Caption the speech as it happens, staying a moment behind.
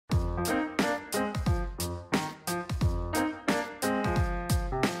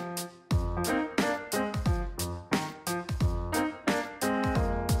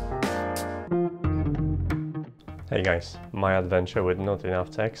Hey guys, my adventure with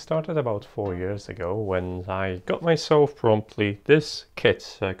NotEnoughTECH started about 4 years ago when I got myself promptly this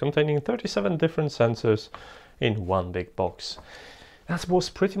kit containing 37 different sensors in one big box. That was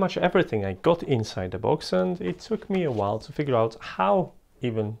pretty much everything I got inside the box, and it took me a while to figure out how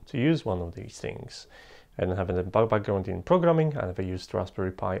even to use one of these things. I didn't have a background in programming, I never used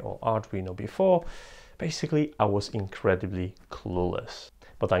Raspberry Pi or Arduino before. Basically, I was incredibly clueless.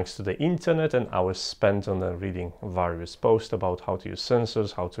 But thanks to the internet and hours spent on reading various posts about how to use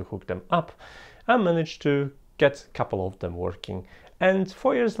sensors, how to hook them up, I managed to get a couple of them working. And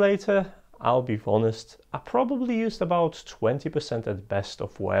 4 years later, I'll be honest, I probably used about 20% at best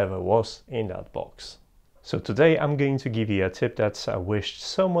of whatever was in that box. So today I'm going to give you a tip that I wished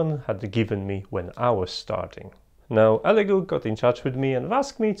someone had given me when I was starting. Now, Elegoo got in touch with me and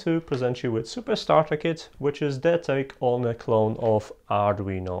asked me to present you with Super Starter Kit, which is their take on a clone of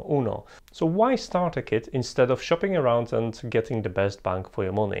Arduino UNO. So why Starter Kit instead of shopping around and getting the best bang for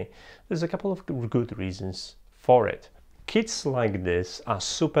your money? There's a couple of good reasons for it. Kits like this are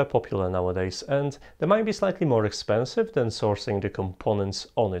super popular nowadays, and they might be slightly more expensive than sourcing the components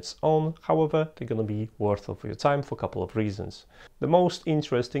on its own. However, they're gonna be worth of your time for a couple of reasons. The most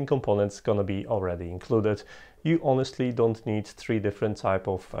interesting components gonna be already included. You honestly don't need 3 different types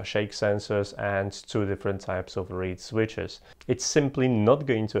of shake sensors and 2 different types of read switches. It's simply not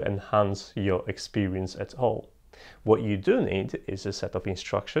going to enhance your experience at all. What you do need is a set of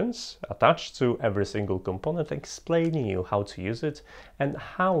instructions attached to every single component explaining you how to use it and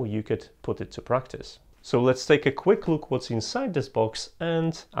how you could put it to practice. So let's take a quick look what's inside this box,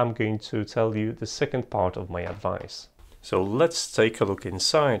 and I'm going to tell you the second part of my advice. So let's take a look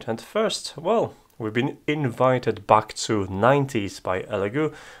inside, and first, well, we've been invited back to 90s by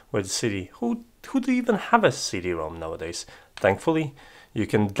Elegoo with CD. Who do even have a CD-ROM nowadays? Thankfully, you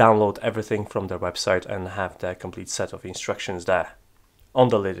can download everything from their website and have their complete set of instructions there. On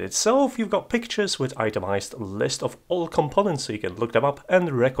the lid itself, you've got pictures with itemized list of all components so you can look them up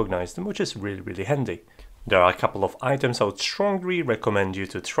and recognize them, which is really handy. There are a couple of items I would strongly recommend you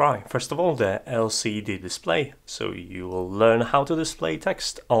to try. First of all, the LCD display. So you will learn how to display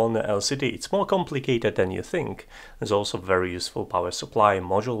text on the LCD. It's more complicated than you think. There's also a very useful power supply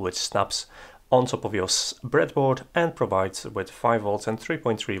module which snaps on top of your breadboard and provides with 5 volts and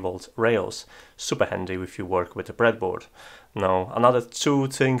 3.3 volt rails. Super handy if you work with a breadboard. Now, another 2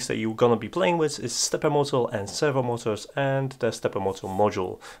 things that you're gonna be playing with is stepper motor and servo motors, and the stepper motor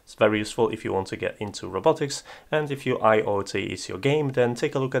module. It's very useful if you want to get into robotics, and if your IoT is your game, then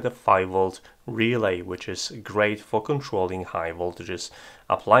take a look at the 5 volt relay, which is great for controlling high voltages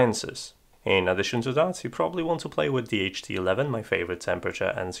appliances. In addition to that, you probably want to play with the HT11, my favorite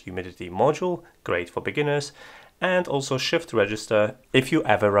temperature and humidity module, great for beginners, and also shift register if you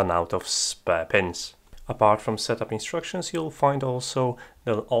ever run out of spare pins. Apart from setup instructions, you'll find also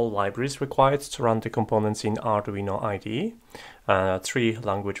all libraries required to run the components in Arduino IDE, 3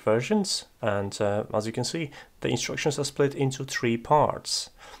 language versions, and as you can see, the instructions are split into 3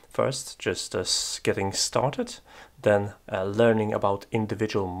 parts. First, just getting started, then learning about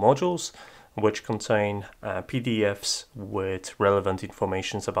individual modules, which contain PDFs with relevant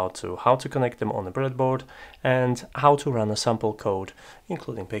information about how to connect them on a breadboard and how to run a sample code,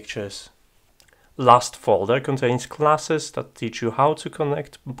 including pictures. Last folder contains classes that teach you how to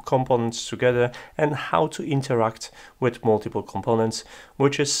connect components together and how to interact with multiple components,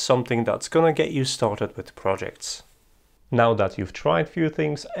 which is something that's gonna get you started with projects. Now that you've tried a few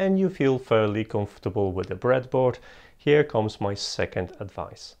things and you feel fairly comfortable with the breadboard, here comes my second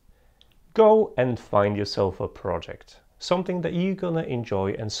advice. Go and find yourself a project, something that you're gonna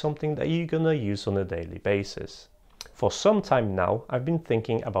enjoy and something that you're gonna use on a daily basis. For some time now, I've been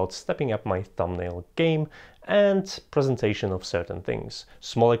thinking about stepping up my thumbnail game and presentation of certain things.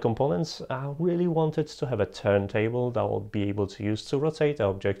 Smaller components, I really wanted to have a turntable that I'll be able to use to rotate the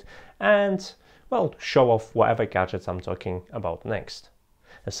object and, well, show off whatever gadgets I'm talking about next.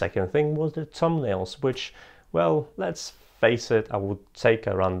 The second thing was the thumbnails, which, well, let's face it, I would take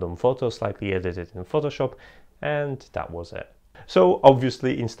a random photo, slightly edit it in Photoshop, and that was it. So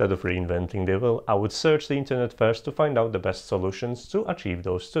obviously, instead of reinventing the wheel, I would search the internet first to find out the best solutions to achieve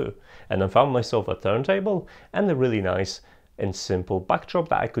those 2. And I found myself a turntable and a really nice and simple backdrop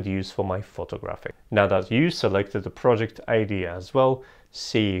that I could use for my photography. Now that you selected the project idea as well,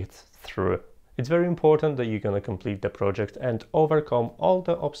 see it through. It's very important that you're going to complete the project and overcome all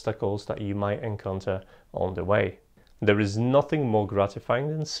the obstacles that you might encounter on the way. There is nothing more gratifying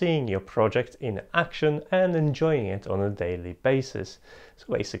than seeing your project in action and enjoying it on a daily basis.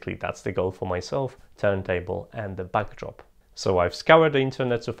 So basically that's the goal for myself, turntable and the backdrop. So I've scoured the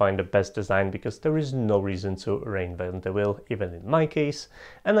internet to find the best design because there is no reason to reinvent the wheel, even in my case,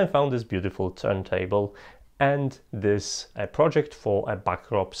 and I found this beautiful turntable and this project for a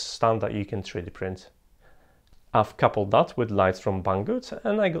backdrop stand that you can 3D print. I've coupled that with lights from Banggood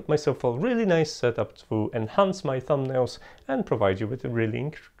and I got myself a really nice setup to enhance my thumbnails and provide you with a really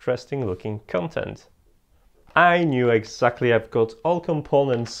interesting looking content. I knew exactly I've got all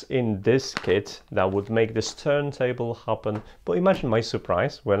components in this kit that would make this turntable happen, but imagine my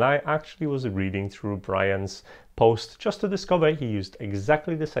surprise when I actually was reading through Brian's post just to discover he used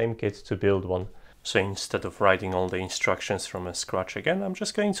exactly the same kit to build one. So instead of writing all the instructions from scratch again, I'm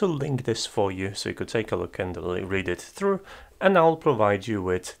just going to link this for you so you could take a look and read it through, and I'll provide you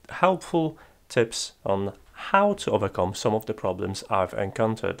with helpful tips on how to overcome some of the problems I've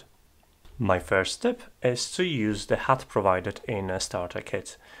encountered. My first tip is to use the hat provided in a starter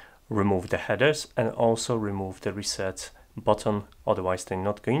kit. Remove the headers and also remove the reset button, otherwise they're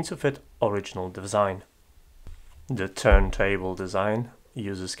not going to fit original design. The turntable design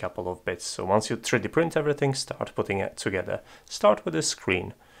uses a couple of bits, so once you 3D print everything, start putting it together. Start with the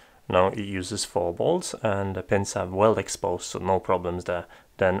screen. Now it uses 4 bolts and the pins are well exposed, so no problems there.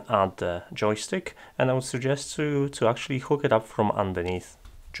 Then add the joystick, and I would suggest to actually hook it up from underneath.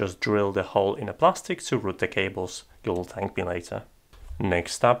 Just drill the hole in the plastic to route the cables. You'll thank me later.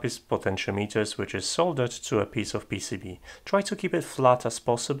 Next up is potentiometers, which is soldered to a piece of PCB. Try to keep it flat as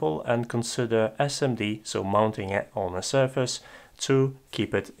possible and consider SMD, so mounting it on a surface, to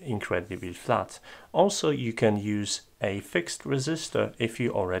keep it incredibly flat. Also, you can use a fixed resistor if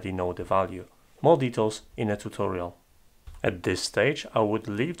you already know the value. More details in a tutorial. At this stage, I would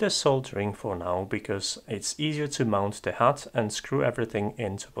leave the soldering for now because it's easier to mount the hat and screw everything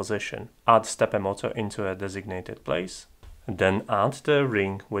into position. Add stepper motor into a designated place. Then add the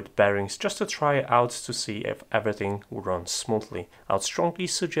ring with bearings just to try it out to see if everything runs smoothly. I'd strongly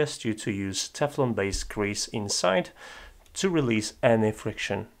suggest you to use Teflon based grease inside to release any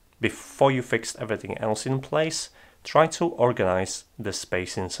friction. Before you fix everything else in place, try to organize the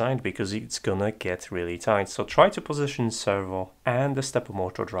space inside because it's gonna get really tight. So try to position servo and the stepper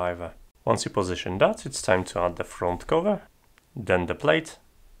motor driver. Once you position that, it's time to add the front cover, then the plate,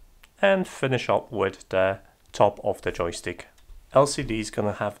 and finish up with the top of the joystick. LCD is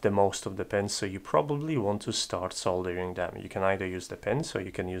gonna have the most of the pins, so you probably want to start soldering them. You can either use the pins or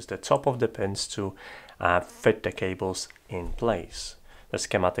you can use the top of the pins to fit the cables in place. The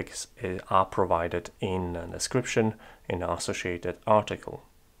schematics are provided in the description in the associated article.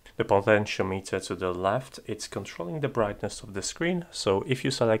 The potentiometer to the left, it's controlling the brightness of the screen, so if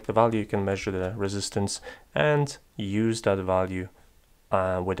you select the value you can measure the resistance and use that value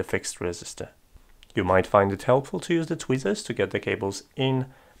with a fixed resistor. You might find it helpful to use the tweezers to get the cables in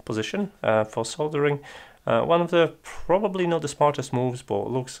position for soldering. One of the probably not the smartest moves, but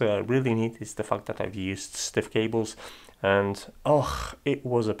looks really neat, is the fact that I've used stiff cables, and it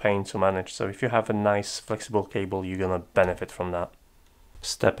was a pain to manage. So if you have a nice flexible cable, you're gonna benefit from that.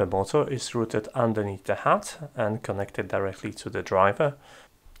 Stepper motor is routed underneath the hat and connected directly to the driver.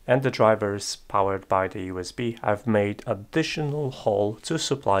 And the driver is powered by the USB. I've made additional hole to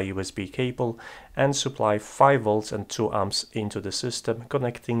supply USB cable and supply 5 volts and 2 amps into the system,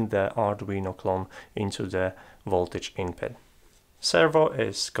 connecting the Arduino clone into the voltage input. Servo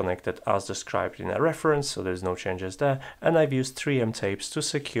is connected as described in a reference, so there's no changes there, and I've used 3M tapes to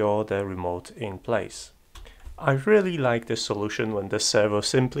secure the remote in place. I really like this solution when the servo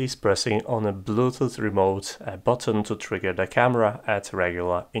simply is pressing on a Bluetooth remote button to trigger the camera at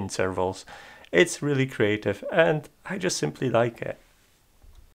regular intervals. It's really creative and I just simply like it.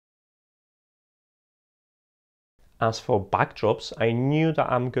 As for backdrops, I knew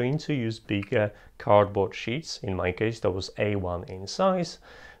that I'm going to use bigger cardboard sheets. In my case, that was A1 in size,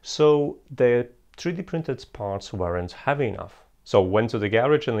 so the 3D printed parts weren't heavy enough. So I went to the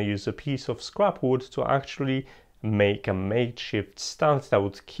garage and I used a piece of scrap wood to actually make a makeshift stand that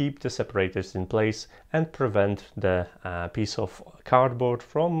would keep the separators in place and prevent the piece of cardboard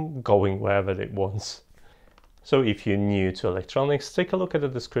from going wherever it wants. So if you're new to electronics, take a look at the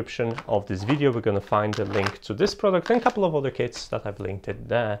description of this video. We're going to find a link to this product and a couple of other kits that I've linked it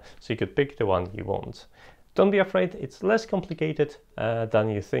there, so you could pick the one you want. Don't be afraid, it's less complicated than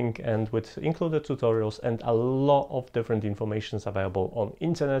you think, and with included tutorials and a lot of different information available on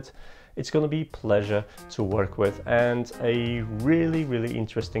internet, it's going to be a pleasure to work with and a really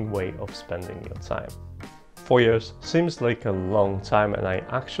interesting way of spending your time. 4 years seems like a long time, and I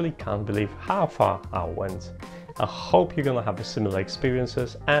actually can't believe how far I went. I hope you're gonna have similar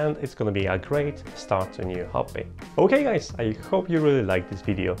experiences and it's gonna be a great start to a new hobby. Okay guys, I hope you really liked this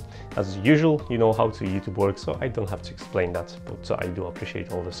video. As usual, you know how to YouTube works, so I don't have to explain that, but I do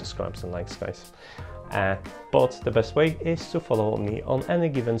appreciate all the subscribes and likes, guys. But the best way is to follow me on any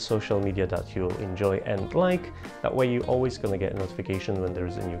given social media that you enjoy and like. That way you're always gonna get a notification when there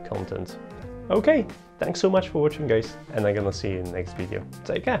is a new content. Okay, thanks so much for watching guys, and I'm gonna see you in the next video.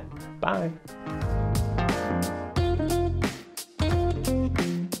 Take care, bye!